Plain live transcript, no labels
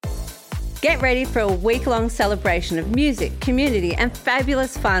Get ready for a week-long celebration of music, community and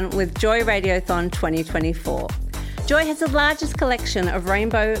fabulous fun with Joy Radiothon 2024. Joy has the largest collection of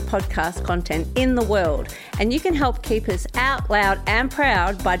rainbow podcast content in the world, and you can help keep us out loud and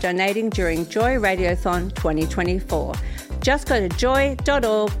proud by donating during Joy Radiothon 2024. Just go to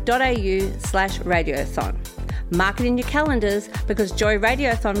joy.org.au/radiothon. Mark it in your calendars because Joy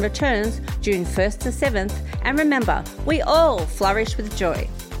Radiothon returns June 1st to 7th, and remember, we all flourish with joy.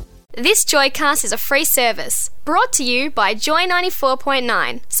 This Joycast is a free service, brought to you by Joy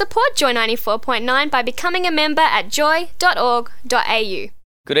 94.9. Support Joy 94.9 by becoming a member at joy.org.au.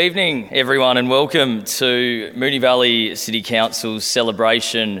 Good evening, everyone, and welcome to Moonee Valley City Council's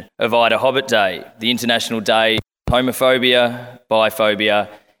celebration of IDAHOBIT Day, the International Day of Homophobia, Biphobia,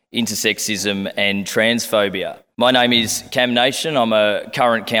 Intersexism and Transphobia. My name is Cam Nation. I'm a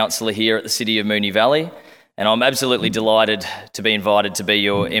current councillor here at the City of Moonee Valley, and I'm absolutely delighted to be invited to be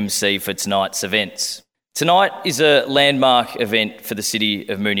your MC for tonight's events. Tonight is a landmark event for the City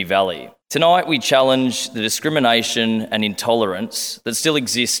of Moonee Valley. Tonight we challenge the discrimination and intolerance that still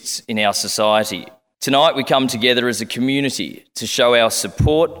exists in our society. Tonight we come together as a community to show our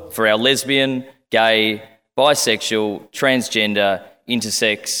support for our lesbian, gay, bisexual, transgender,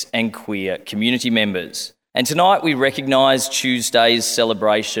 intersex and queer community members. And tonight we recognise Tuesday's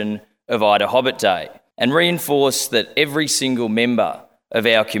celebration of IDAHOBIT Day and reinforce that every single member of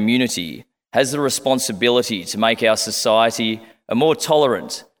our community has the responsibility to make our society a more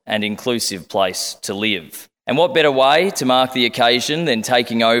tolerant and inclusive place to live. And what better way to mark the occasion than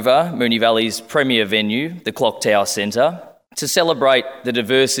taking over Moonee Valley's premier venue, the Clock Tower Centre, to celebrate the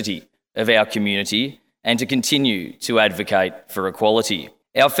diversity of our community and to continue to advocate for equality.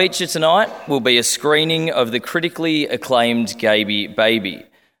 Our feature tonight will be a screening of the critically acclaimed Gaby Baby,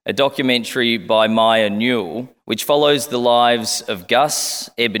 a documentary by Maya Newell, which follows the lives of Gus,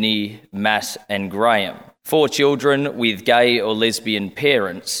 Ebony, Matt and Graham, 4 children with gay or lesbian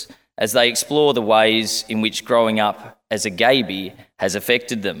parents, as they explore the ways in which growing up as a Gaby has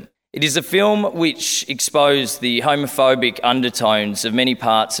affected them. It is a film which exposed the homophobic undertones of many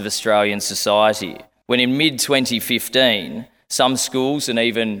parts of Australian society, when in mid-2015, some schools and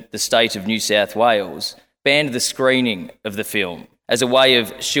even the state of New South Wales banned the screening of the film as a way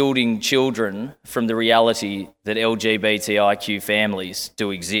of shielding children from the reality that LGBTIQ families do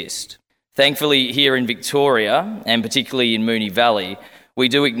exist. Thankfully, here in Victoria, and particularly in Moonee Valley, we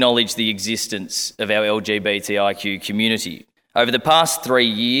do acknowledge the existence of our LGBTIQ community. Over the past 3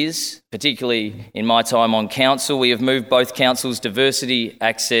 years, particularly in my time on council, we have moved both council's diversity,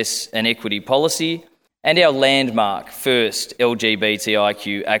 access and equity policy and our landmark first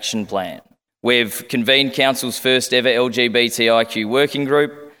LGBTIQ action plan. We've convened council's first ever LGBTIQ working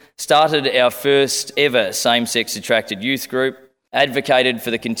group, started our first ever same-sex attracted youth group, advocated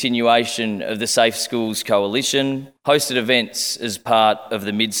for the continuation of the Safe Schools Coalition, hosted events as part of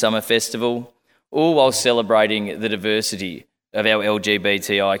the Midsummer Festival, all while celebrating the diversity of our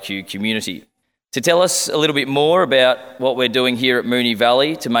LGBTIQ community. To tell us a little bit more about what we're doing here at Moonee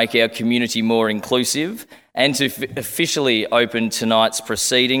Valley to make our community more inclusive and to officially open tonight's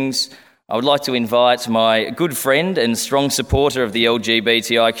proceedings, I would like to invite my good friend and strong supporter of the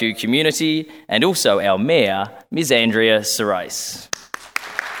LGBTIQ community and also our Mayor, Ms Andrea Cerais.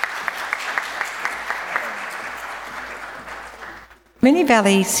 Moonee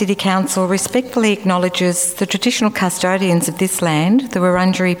Valley City Council respectfully acknowledges the traditional custodians of this land, the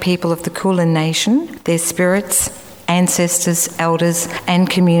Wurundjeri people of the Kulin Nation, their spirits, ancestors, elders and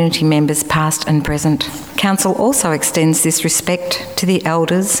community members past and present. Council also extends this respect to the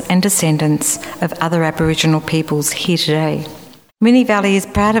elders and descendants of other Aboriginal peoples here today. Moonee Valley is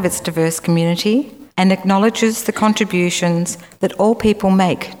proud of its diverse community and acknowledges the contributions that all people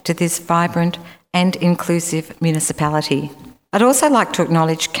make to this vibrant and inclusive municipality. I'd also like to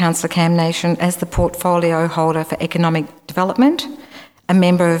acknowledge Councillor Cam Nation as the portfolio holder for economic development, a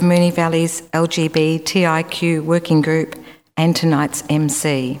member of Moonee Valley's LGBTIQ working group and tonight's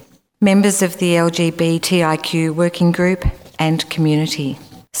MC, members of the LGBTIQ working group and community.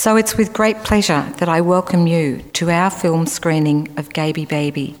 So it's with great pleasure that I welcome you to our film screening of Gaby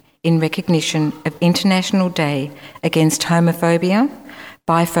Baby in recognition of International Day Against Homophobia,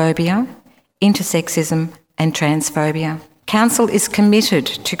 Biphobia, Intersexism and Transphobia. Council is committed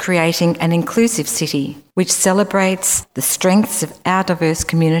to creating an inclusive city which celebrates the strengths of our diverse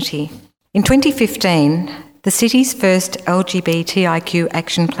community. In 2015, the city's first LGBTIQ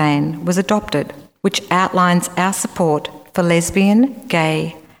action plan was adopted, which outlines our support for lesbian,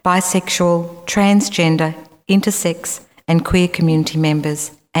 gay, bisexual, transgender, intersex and queer community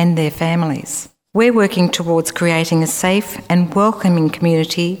members and their families. We're working towards creating a safe and welcoming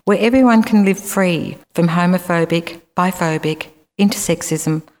community where everyone can live free from homophobic, biphobic,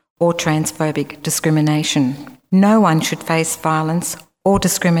 intersexism or transphobic discrimination. No one should face violence or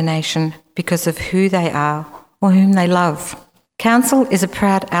discrimination because of who they are or whom they love. Council is a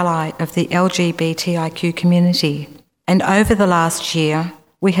proud ally of the LGBTIQ community, and over the last year,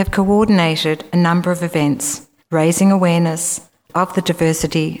 we have coordinated a number of events raising awareness of the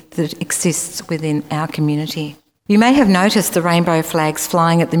diversity that exists within our community. You may have noticed the rainbow flags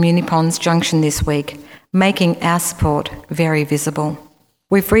flying at the Moonee Ponds Junction this week, making our support very visible.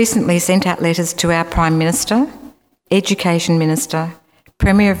 We've recently sent out letters to our Prime Minister, Education Minister,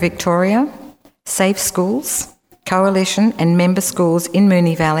 Premier of Victoria, Safe Schools, Coalition and member schools in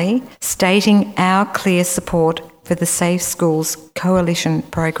Moonee Valley, stating our clear support for the Safe Schools Coalition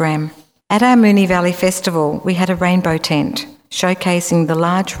program. At our Moonee Valley Festival, we had a rainbow tent showcasing the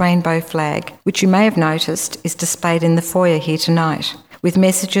large rainbow flag, which you may have noticed is displayed in the foyer here tonight, with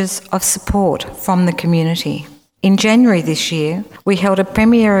messages of support from the community. In January this year, we held a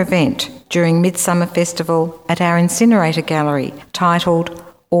premiere event during Midsummer Festival at our incinerator gallery titled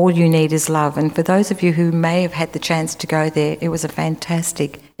All You Need Is Love, and for those of you who may have had the chance to go there, it was a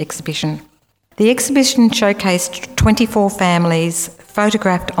fantastic exhibition. The exhibition showcased 24 families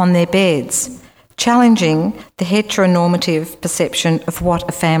photographed on their beds, challenging the heteronormative perception of what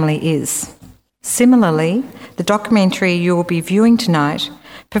a family is. Similarly, the documentary you will be viewing tonight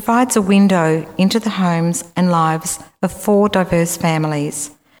provides a window into the homes and lives of 4 diverse families,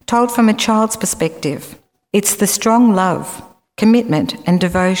 told from a child's perspective. It's the strong love, commitment and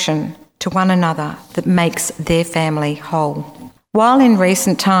devotion to one another that makes their family whole. While in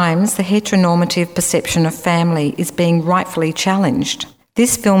recent times the heteronormative perception of family is being rightfully challenged,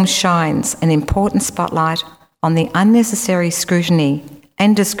 this film shines an important spotlight on the unnecessary scrutiny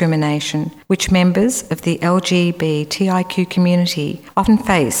and discrimination which members of the LGBTIQ community often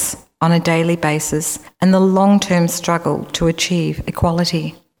face on a daily basis and the long-term struggle to achieve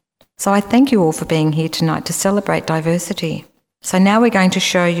equality. So I thank you all for being here tonight to celebrate diversity. So now we're going to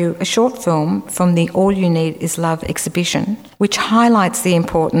show you a short film from the All You Need Is Love exhibition, which highlights the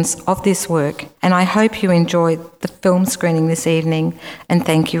importance of this work, and I hope you enjoyed the film screening this evening, and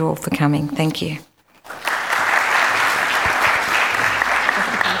thank you all for coming. Thank you.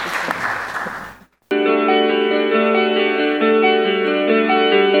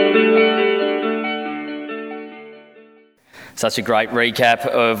 Such a great recap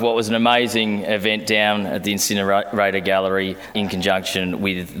of what was an amazing event down at the Incinerator Gallery in conjunction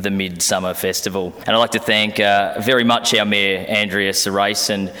with the Midsummer Festival. And I'd like to thank very much our Mayor, Andrea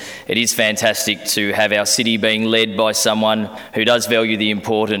Serace, and it is fantastic to have our city being led by someone who does value the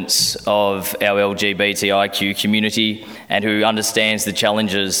importance of our LGBTIQ community and who understands the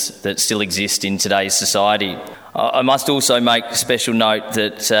challenges that still exist in today's society. I must also make special note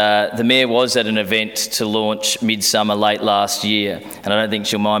that the Mayor was at an event to launch Midsummer late last year, and I don't think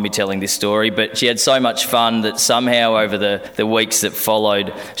she'll mind me telling this story, but she had so much fun that somehow over the weeks that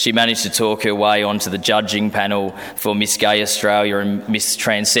followed, she managed to talk her way onto the judging panel for Miss Gay Australia and Miss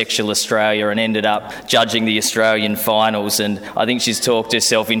Transsexual Australia and ended up judging the Australian finals, and I think she's talked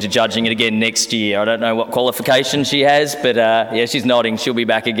herself into judging it again next year. I don't know what qualification she has, but yeah, she's nodding. She'll be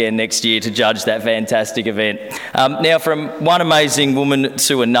back again next year to judge that fantastic event. Now, from one amazing woman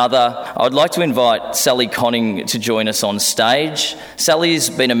to another, I'd like to invite Sally Conning to join us on stage. Sally's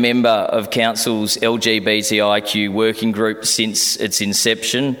been a member of Council's LGBTIQ working group since its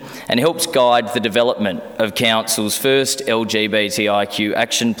inception and helps guide the development of Council's first LGBTIQ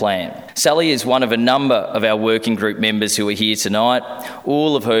action plan. Sally is one of a number of our working group members who are here tonight,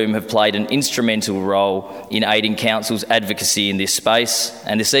 all of whom have played an instrumental role in aiding Council's advocacy in this space.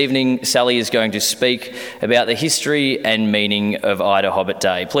 And this evening, Sally is going to speak about the history and meaning of IDAHOBIT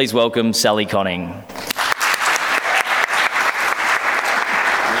Day. Please welcome Sally Conning.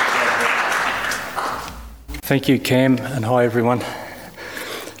 Thank you, Cam, and hi everyone.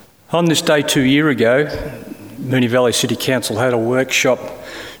 On this day 2 years ago, Moonee Valley City Council had a workshop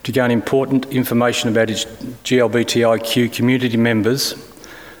to gain important information about its GLBTIQ community members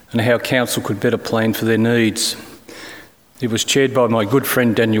and how Council could better plan for their needs. It was chaired by my good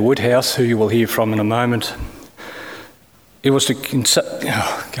friend Daniel Woodhouse, who you will hear from in a moment. It was to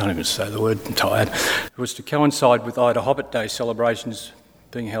can't even say the word, I'm tired. It was to coincide with IDAHOBIT Day celebrations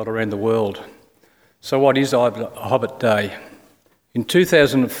being held around the world. So what is IDAHOBIT Day? In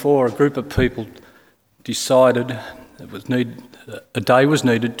 2004, a group of people decided a day was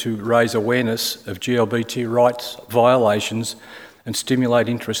needed to raise awareness of GLBT rights violations and stimulate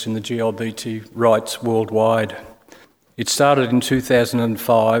interest in the GLBT rights worldwide. It started in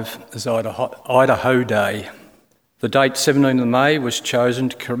 2005 as Idaho Day. The date 17th of May was chosen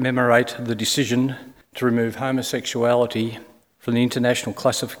to commemorate the decision to remove homosexuality from the International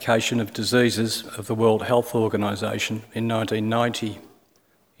Classification of Diseases of the World Health Organization in 1990.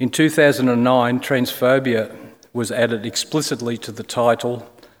 In 2009, transphobia was added explicitly to the title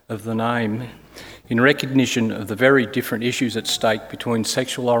of the name in recognition of the very different issues at stake between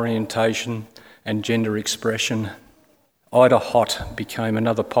sexual orientation and gender expression. IDAHOT became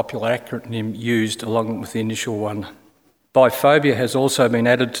another popular acronym used along with the initial one. Biphobia has also been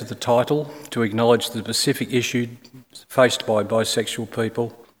added to the title to acknowledge the specific issue faced by bisexual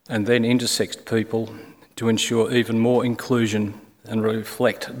people and then intersex people to ensure even more inclusion and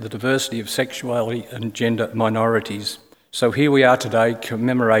reflect the diversity of sexuality and gender minorities. So here we are today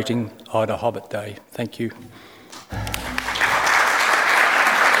commemorating IDAHOBIT Day. Thank you.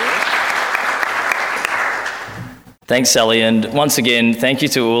 Thanks, Sally, and once again, thank you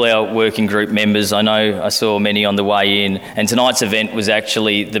to all our working group members. I know I saw many on the way in, and tonight's event was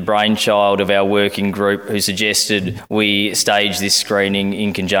actually the brainchild of our working group who suggested we stage this screening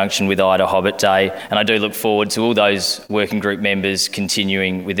in conjunction with IDAHOBIT Day, and I do look forward to all those working group members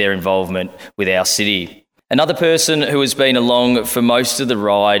continuing with their involvement with our city. Another person who has been along for most of the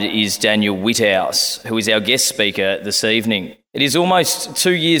ride is Daniel Whithouse, who is our guest speaker this evening. It is almost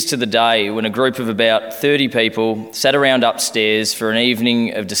 2 years to the day when a group of about 30 people sat around upstairs for an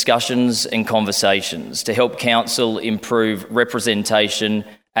evening of discussions and conversations to help council improve representation,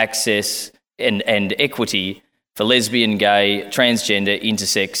 access and equity for lesbian, gay, transgender,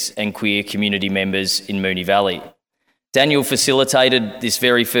 intersex and queer community members in Moonee Valley. Daniel facilitated this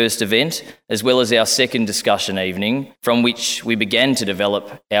very first event, as well as our second discussion evening, from which we began to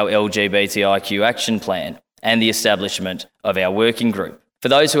develop our LGBTIQ action plan and the establishment of our working group. For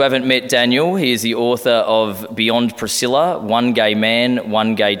those who haven't met Daniel, he is the author of Beyond Priscilla, One Gay Man,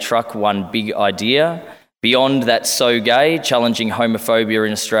 One Gay Truck, One Big Idea, Beyond That's So Gay, Challenging Homophobia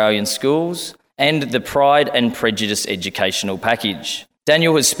in Australian Schools, and the Pride and Prejudice Educational Package.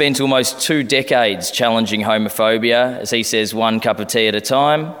 Daniel has spent almost 2 decades challenging homophobia, as he says, one cup of tea at a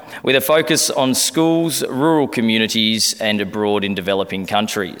time, with a focus on schools, rural communities and abroad in developing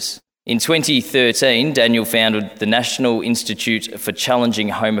countries. In 2013, Daniel founded the National Institute for Challenging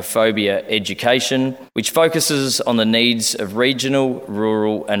Homophobia Education, which focuses on the needs of regional,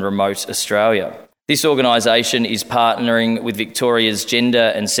 rural and remote Australia. This organisation is partnering with Victoria's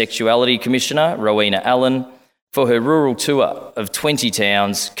Gender and Sexuality Commissioner, Rowena Allen, for her rural tour of 20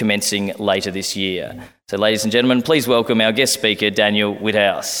 towns commencing later this year. So ladies and gentlemen, please welcome our guest speaker, Daniel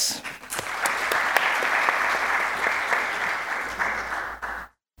Whithouse.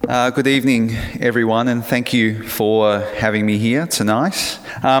 Good evening, everyone, and thank you for having me here tonight.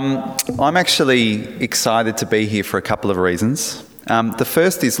 I'm actually excited to be here for a couple of reasons. The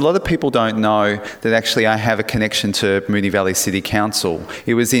first is a lot of people don't know that actually I have a connection to Moonee Valley City Council.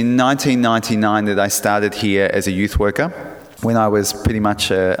 It was in 1999 that I started here as a youth worker when I was pretty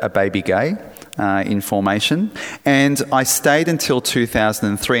much a baby gay. In formation, and I stayed until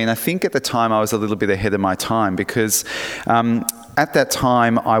 2003, and I think at the time I was a little bit ahead of my time because at that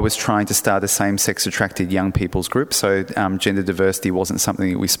time I was trying to start a same-sex attracted young people's group, so gender diversity wasn't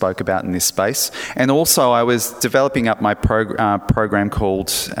something that we spoke about in this space, and also I was developing up my program called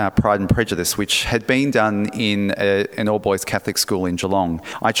Pride and Prejudice, which had been done in an all-boys Catholic school in Geelong.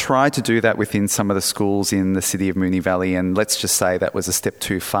 I tried to do that within some of the schools in the city of Moonee Valley, and let's just say that was a step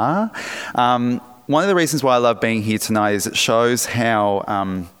too far. One of the reasons why I love being here tonight is it shows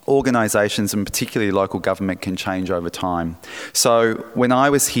how organisations and particularly local government can change over time. So when I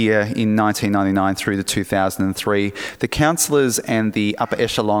was here in 1999 through to 2003, the councillors and the upper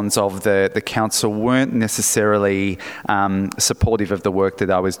echelons of the council weren't necessarily supportive of the work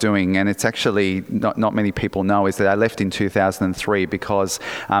that I was doing. And it's actually not many people know is that I left in 2003 because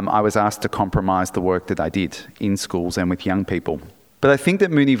I was asked to compromise the work that I did in schools and with young people. But I think that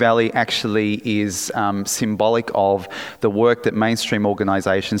Moonee Valley actually is symbolic of the work that mainstream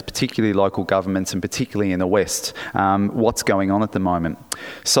organisations, particularly local governments and particularly in the West, what's going on at the moment.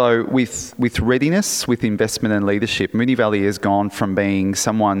 So with readiness, with investment and leadership, Moonee Valley has gone from being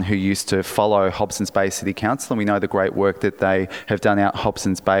someone who used to follow Hobsons Bay City Council, and we know the great work that they have done out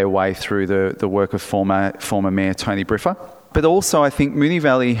Hobsons Bay way through the work of former Mayor Tony Briffa. But also I think Moonee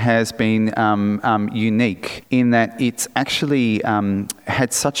Valley has been unique in that it's actually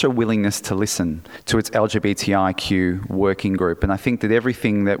had such a willingness to listen to its LGBTIQ working group. And I think that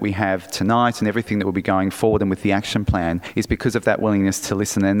everything that we have tonight and everything that will be going forward and with the action plan is because of that willingness to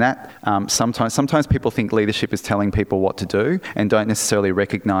listen. And that sometimes people think leadership is telling people what to do and don't necessarily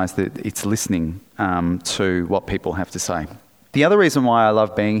recognise that it's listening to what people have to say. The other reason why I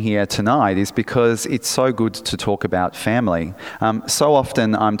love being here tonight is because it's so good to talk about family. So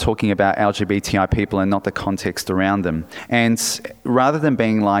often I'm talking about LGBTI people and not the context around them. And rather than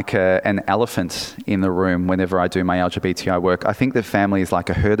being like an elephant in the room whenever I do my LGBTI work, I think that family is like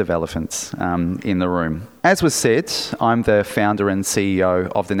a herd of elephants in the room. As was said, I'm the founder and CEO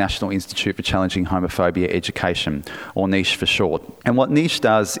of the National Institute for Challenging Homophobia Education, or NICHE for short. And what NICHE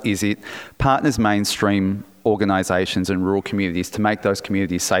does is it partners mainstream organisations and rural communities to make those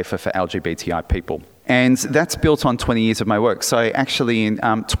communities safer for LGBTI people. And that's built on 20 years of my work. So actually,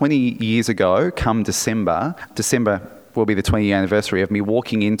 20 years ago, come December will be the 20-year anniversary of me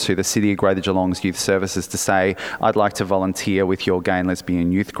walking into the City of Greater Geelong's Youth Services to say, I'd like to volunteer with your gay and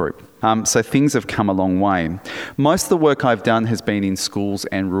lesbian youth group. So things have come a long way. Most of the work I've done has been in schools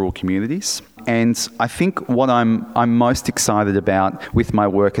and rural communities. And I think what I'm most excited about with my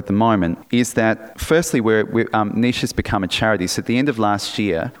work at the moment is that, firstly, NICHE has become a charity. So at the end of last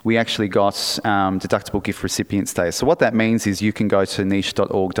year, we actually got deductible gift recipient status. So what that means is you can go to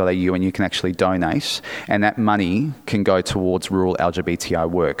niche.org.au and you can actually donate, and that money can go towards rural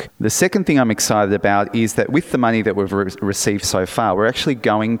LGBTI work. The second thing I'm excited about is that with the money that we've received so far, we're actually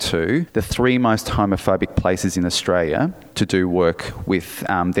going to the 3 most homophobic places in Australia to do work with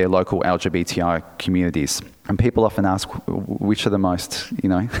their local LGBTI communities. And people often ask, which are the most,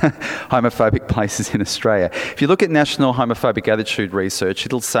 homophobic places in Australia? If you look at National Homophobic Attitude Research,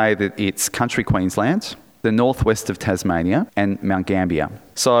 it'll say that it's Country Queensland, the northwest of Tasmania, and Mount Gambier.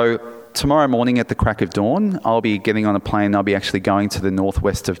 So tomorrow morning at the crack of dawn, I'll be getting on a plane. I'll be actually going to the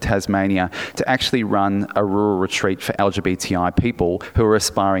northwest of Tasmania to actually run a rural retreat for LGBTI people who are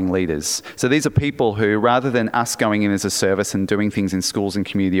aspiring leaders. So these are people who, rather than us going in as a service and doing things in schools and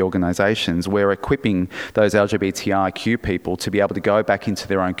community organisations, we're equipping those LGBTIQ people to be able to go back into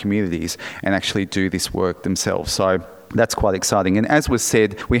their own communities and actually do this work themselves. So that's quite exciting. And as was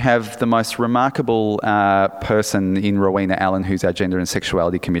said, we have the most remarkable person in Rowena Allen, who's our Gender and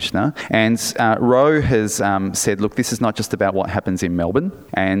Sexuality Commissioner. And Ro has said, look, this is not just about what happens in Melbourne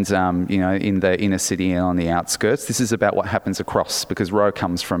and, in the inner city and on the outskirts. This is about what happens across, because Ro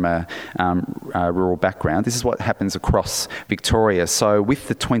comes from a rural background. This is what happens across Victoria. So with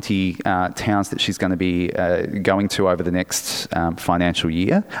the 20 towns that she's going to be going to over the next financial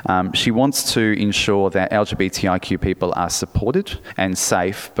year, she wants to ensure that LGBTIQ people are supported and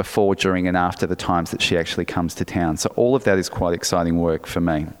safe before, during and after the times that she actually comes to town. So all of that is quite exciting work for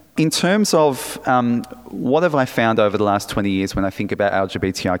me. In terms of what have I found over the last 20 years when I think about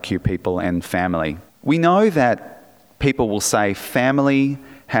LGBTIQ people and family, we know that people will say family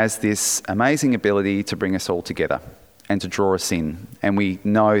has this amazing ability to bring us all together and to draw us in. And we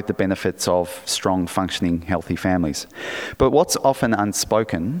know the benefits of strong, functioning, healthy families. But what's often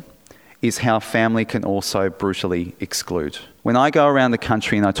unspoken is how family can also brutally exclude. When I go around the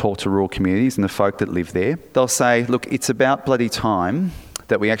country and I talk to rural communities and the folk that live there, they'll say, look, it's about bloody time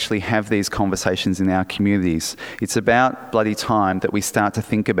that we actually have these conversations in our communities. It's about bloody time that we start to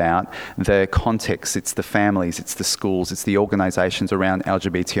think about the context. It's the families, it's the schools, it's the organisations around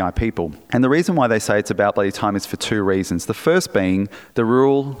LGBTI people. And the reason why they say it's about bloody time is for 2 reasons. The first being the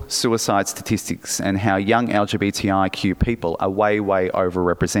rural suicide statistics and how young LGBTIQ people are way, way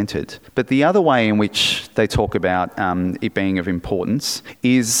overrepresented. But the other way in which they talk about it being of importance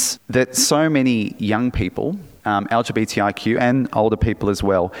is that so many young people, LGBTIQ and older people as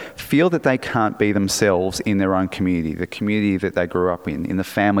well, feel that they can't be themselves in their own community, the community that they grew up in the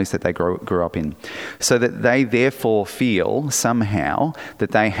families that they grew up in. So that they therefore feel somehow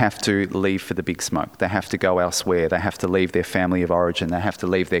that they have to leave for the big smoke. They have to go elsewhere. They have to leave their family of origin. They have to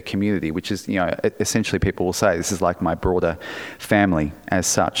leave their community, which is, essentially people will say, this is like my broader family as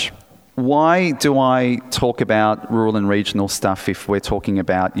such. Why do I talk about rural and regional stuff if we're talking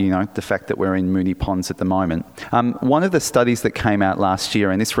about, the fact that we're in Moonee Ponds at the moment? One of the studies that came out last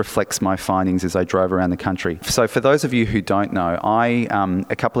year, and this reflects my findings as I drove around the country. So for those of you who don't know,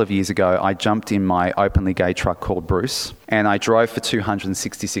 a couple of years ago, I jumped in my openly gay truck called Bruce, and I drove for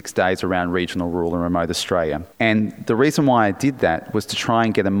 266 days around regional, rural and remote Australia. And the reason why I did that was to try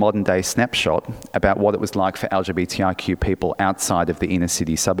and get a modern day snapshot about what it was like for LGBTIQ people outside of the inner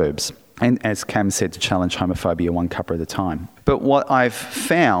city suburbs. And as Cam said, to challenge homophobia one cuppa at a time. But what I've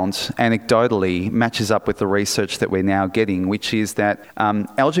found anecdotally matches up with the research that we're now getting, which is that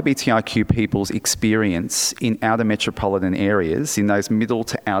LGBTIQ people's experience in outer metropolitan areas, in those middle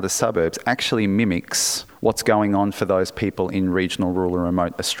to outer suburbs, actually mimics what's going on for those people in regional, rural and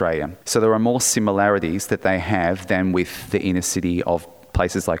remote Australia. So there are more similarities that they have than with the inner city of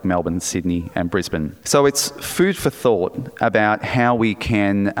places like Melbourne, Sydney and Brisbane. So it's food for thought about how we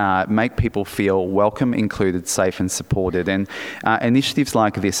can make people feel welcome, included, safe and supported. And initiatives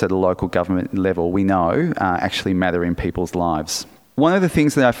like this at a local government level, we know, actually matter in people's lives. One of the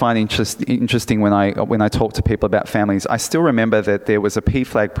things that I find interesting when I talk to people about families, I still remember that there was a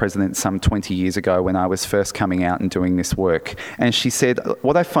PFLAG president some 20 years ago when I was first coming out and doing this work. And she said,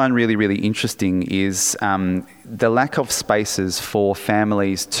 what I find really, really interesting is the lack of spaces for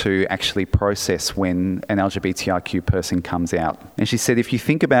families to actually process when an LGBTIQ person comes out. And she said, if you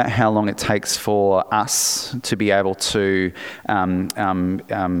think about how long it takes for us to be able to,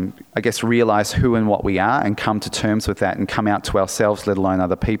 I guess, realise who and what we are and come to terms with that and come out to ourselves, let alone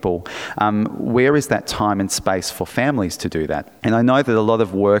other people, where is that time and space for families to do that? And I know that a lot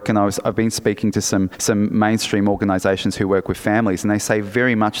of work, and I've been speaking to some mainstream organisations who work with families, and they say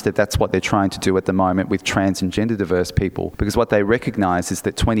very much that that's what they're trying to do at the moment with trans and gender diverse people, because what they recognise is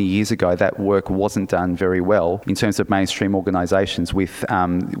that 20 years ago that work wasn't done very well in terms of mainstream organisations with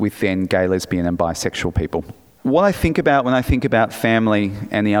then gay, lesbian and bisexual people. What I think about when I think about family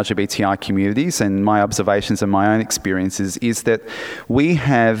and the LGBTI communities and my observations and my own experiences is that we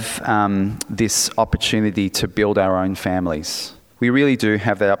have this opportunity to build our own families. We really do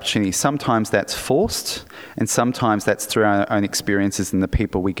have that opportunity. Sometimes that's forced, and sometimes that's through our own experiences and the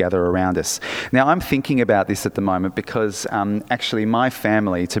people we gather around us. Now, I'm thinking about this at the moment because actually my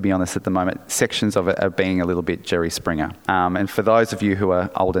family, to be honest at the moment, sections of it are being a little bit Jerry Springer. And for those of you who are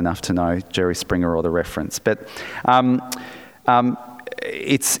old enough to know Jerry Springer or the reference, but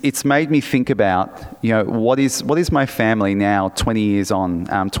it's made me think about, what is my family now 20 years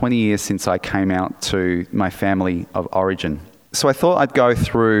on, 20 years since I came out to my family of origin. So I thought I'd go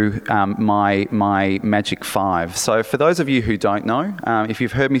through my Magic 5. So for those of you who don't know, if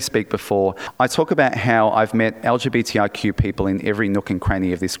you've heard me speak before, I talk about how I've met LGBTIQ people in every nook and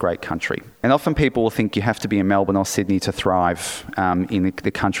cranny of this great country. And often people will think you have to be in Melbourne or Sydney to thrive in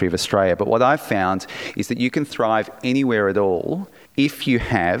the country of Australia. But what I've found is that you can thrive anywhere at all if you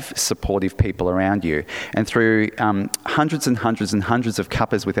have supportive people around you. And through hundreds and hundreds and hundreds of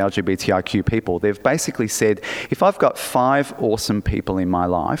cuppas with LGBTIQ people, they've basically said, if I've got 5 awesome people in my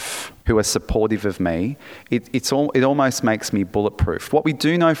life who are supportive of me, it almost makes me bulletproof. What we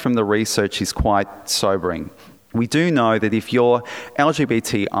do know from the research is quite sobering. We do know that if you're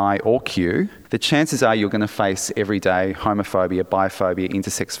LGBTI or Q, the chances are you're going to face everyday homophobia, biphobia,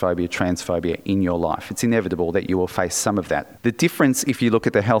 intersex phobia, transphobia in your life. It's inevitable that you will face some of that. The difference, if you look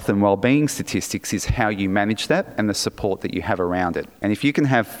at the health and wellbeing statistics, is how you manage that and the support that you have around it. And if you can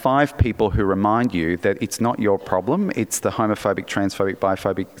have 5 people who remind you that it's not your problem, it's the homophobic, transphobic,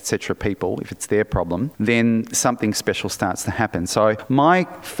 biphobic, etc. people, if it's their problem, then something special starts to happen. So my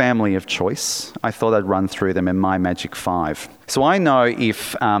family of choice, I thought I'd run through them in my Magic 5. So I know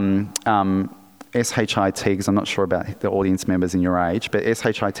if SHIT, because I'm not sure about the audience members in your age, but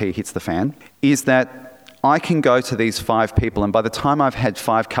SHIT hits the fan, is that I can go to these 5 people and by the time I've had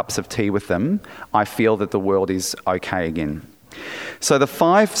 5 cups of tea with them, I feel that the world is okay again. So the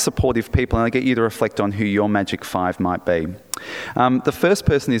 5 supportive people, and I get you to reflect on who your Magic 5 might be. The first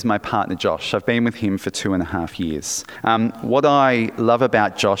person is my partner, Josh. I've been with him for 2.5 years. What I love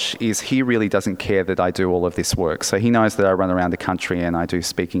about Josh is he really doesn't care that I do all of this work. So he knows that I run around the country and I do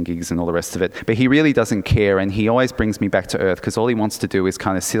speaking gigs and all the rest of it. But he really doesn't care, and he always brings me back to earth because all he wants to do is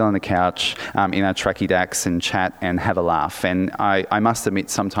kind of sit on the couch in our tracky dacks and chat and have a laugh. And I must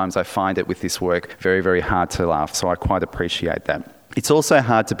admit, sometimes I find it with this work very, very hard to laugh. So I quite appreciate that. It's also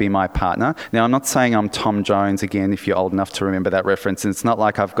hard to be my partner. Now, I'm not saying I'm Tom Jones, again, if you're old enough to remember that reference. And it's not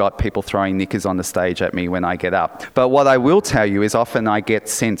like I've got people throwing knickers on the stage at me when I get up. But what I will tell you is often I get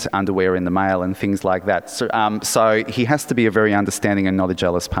sent underwear in the mail and things like that. So he has to be a very understanding and not a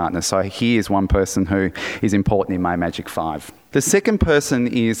jealous partner. So he is one person who is important in my Magic 5. The second person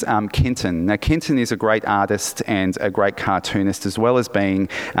is Kenton. Now, Kenton is a great artist and a great cartoonist, as well as being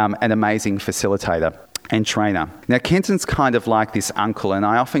an amazing facilitator and trainer. Now, Kenton's kind of like this uncle, and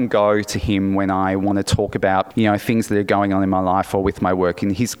I often go to him when I want to talk about, things that are going on in my life or with my work,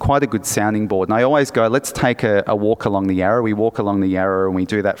 and he's quite a good sounding board. And I always go, let's take a walk along the Yarra. We walk along the Yarra and we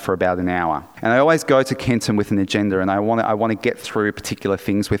do that for about an hour. And I always go to Kenton with an agenda, and I want to get through particular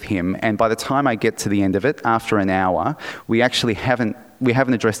things with him. And by the time I get to the end of it, after an hour, we actually haven't we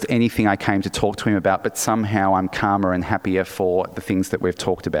haven't addressed anything I came to talk to him about, but somehow I'm calmer and happier for the things that we've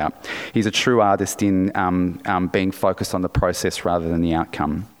talked about. He's a true artist in being focused on the process rather than the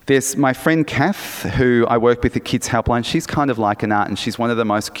outcome. There's my friend Kath, who I work with at Kids Helpline. She's kind of like an art, and she's one of the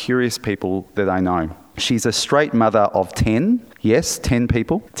most curious people that I know. She's a straight mother of 10. Yes, 10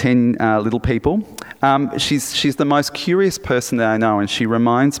 people, 10 little people. She's the most curious person that I know, and she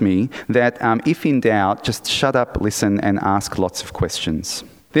reminds me that if in doubt, just shut up, listen, and ask lots of questions.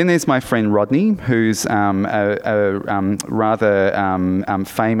 Then there's my friend Rodney, who's a rather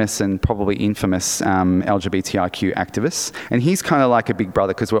famous and probably infamous LGBTIQ activist. And he's kind of like a big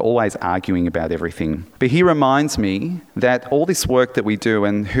brother because we're always arguing about everything. But he reminds me that all this work that we do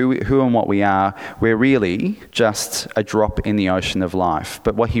and who and what we are, we're really just a drop in the ocean of life.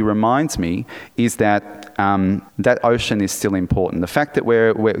 But what he reminds me is that that ocean is still important. The fact that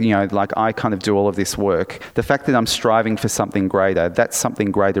we're like I kind of do all of this work, the fact that I'm striving for something greater, that something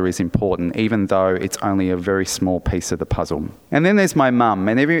greater is important, even though it's only a very small piece of the puzzle. And then there's my mum,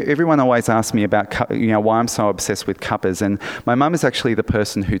 and everyone always asks me about why I'm so obsessed with cuppas, and my mum is actually the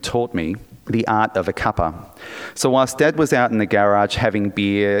person who taught me the art of a cuppa. So whilst Dad was out in the garage having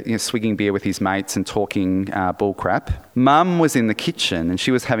beer, swigging beer with his mates and talking bullcrap, Mum was in the kitchen and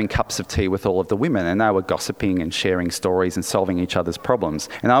she was having cups of tea with all of the women, and they were gossiping and sharing stories and solving each other's problems.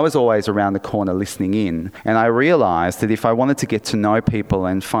 And I was always around the corner listening in, and I realised that if I wanted to get to know people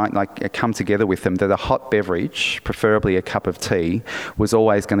and come together with them, that a hot beverage, preferably a cup of tea, was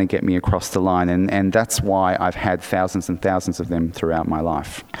always going to get me across the line, and that's why I've had thousands and thousands of them throughout my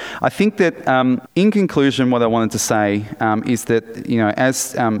life. I think that in conclusion, what I wanted to say is that,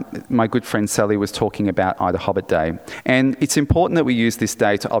 as my good friend Sally was talking about IDAHOBIT Day, and it's important that we use this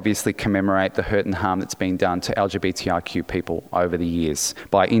day to obviously commemorate the hurt and harm that's been done to LGBTIQ people over the years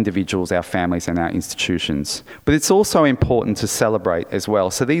by individuals, our families and our institutions. But it's also important to celebrate as well.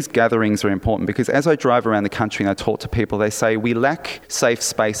 So these gatherings are important because as I drive around the country and I talk to people, they say we lack safe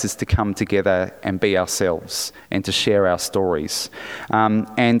spaces to come together and be ourselves and to share our stories.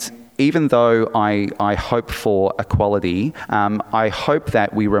 And even though I hope for equality, I hope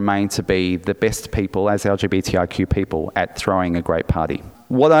that we remain to be the best people as LGBTIQ people at throwing a great party.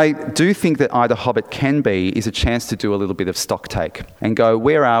 What I do think that IDAHOBIT can be is a chance to do a little bit of stock take and go,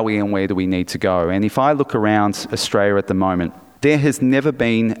 where are we and where do we need to go? And if I look around Australia at the moment, there has never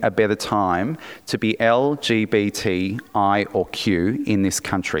been a better time to be LGBTI or Q in this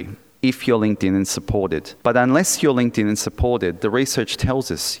country, if you're linked in and supported. But unless you're linked in and supported, the research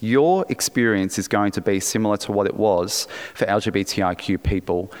tells us your experience is going to be similar to what it was for LGBTIQ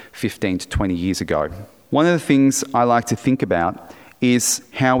people 15 to 20 years ago. One of the things I like to think about is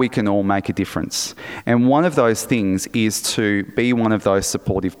how we can all make a difference. And one of those things is to be one of those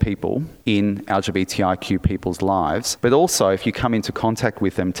supportive people in LGBTIQ people's lives, but also if you come into contact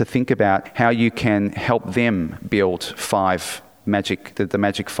with them, to think about how you can help them build the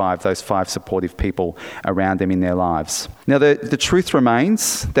magic five, those 5 supportive people around them in their lives. Now, the truth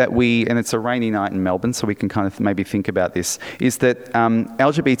remains that and it's a rainy night in Melbourne, so we can kind of maybe think about this, is that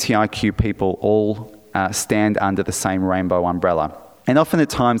LGBTIQ people all stand under the same rainbow umbrella. And often at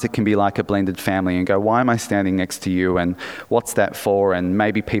times it can be like a blended family and go, why am I standing next to you and what's that for? And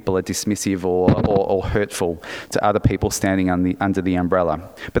maybe people are dismissive or hurtful to other people standing under the umbrella.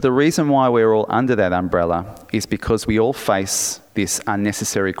 But the reason why we're all under that umbrella is because we all face this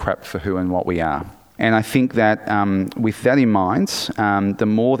unnecessary crap for who and what we are. And I think that with that in mind, the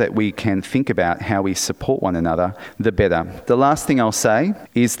more that we can think about how we support one another, the better. The last thing I'll say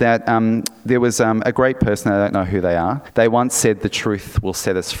is that there was a great person, I don't know who they are, they once said the truth will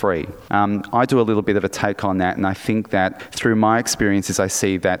set us free. I do a little bit of a take on that, and I think that through my experiences I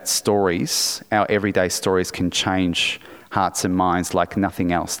see that stories, our everyday stories, can change hearts and minds like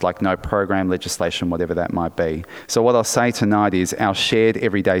nothing else, like no program, legislation, whatever that might be. So what I'll say tonight is our shared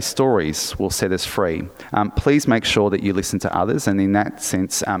everyday stories will set us free. Please make sure that you listen to others, and in that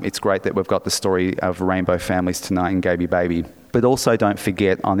sense, it's great that we've got the story of rainbow families tonight in Gaby Baby. But also don't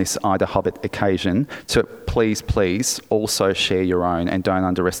forget on this IDAHOBIT occasion to please also share your own, and don't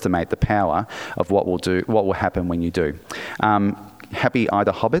underestimate the power of what will happen when you do. Happy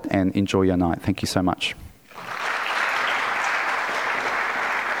IDAHOBIT and enjoy your night. Thank you so much.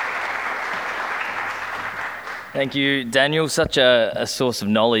 Thank you, Daniel. Such a source of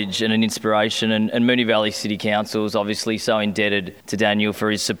knowledge and an inspiration. And Moonee Valley City Council is obviously so indebted to Daniel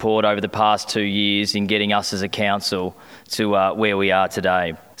for his support over the past 2 years in getting us as a council to where we are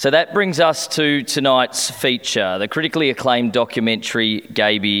today. So that brings us to tonight's feature, the critically acclaimed documentary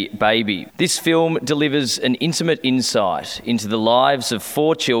Gaby Baby. This film delivers an intimate insight into the lives of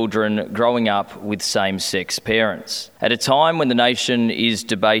 4 children growing up with same-sex parents. At a time when the nation is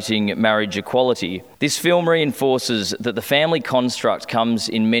debating marriage equality, this film reinforces that the family construct comes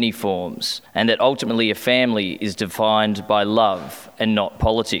in many forms and that ultimately a family is defined by love and not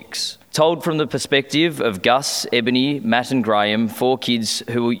politics. Told from the perspective of Gus, Ebony, Matt and Graham, 4 kids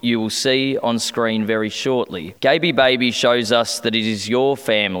who you will see on screen very shortly, Gaby Baby shows us that it is your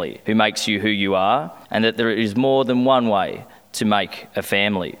family who makes you who you are and that there is more than one way to make a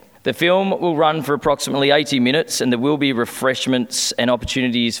family. The film will run for approximately 80 minutes and there will be refreshments and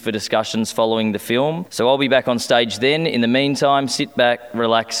opportunities for discussions following the film. So I'll be back on stage then. In the meantime, sit back,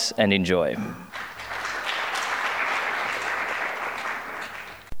 relax and enjoy.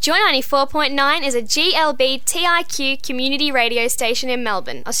 Joy 94.9 is a GLBTIQ community radio station in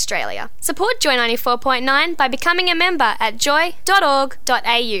Melbourne, Australia. Support Joy 94.9 by becoming a member at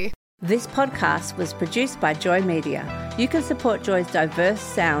joy.org.au. This podcast was produced by Joy Media. You can support Joy's diverse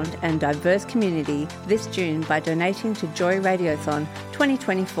sound and diverse community this June by donating to Joy Radiothon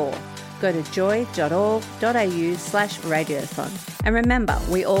 2024. Go to joy.org.au/radiothon. And remember,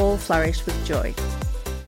 we all flourish with joy.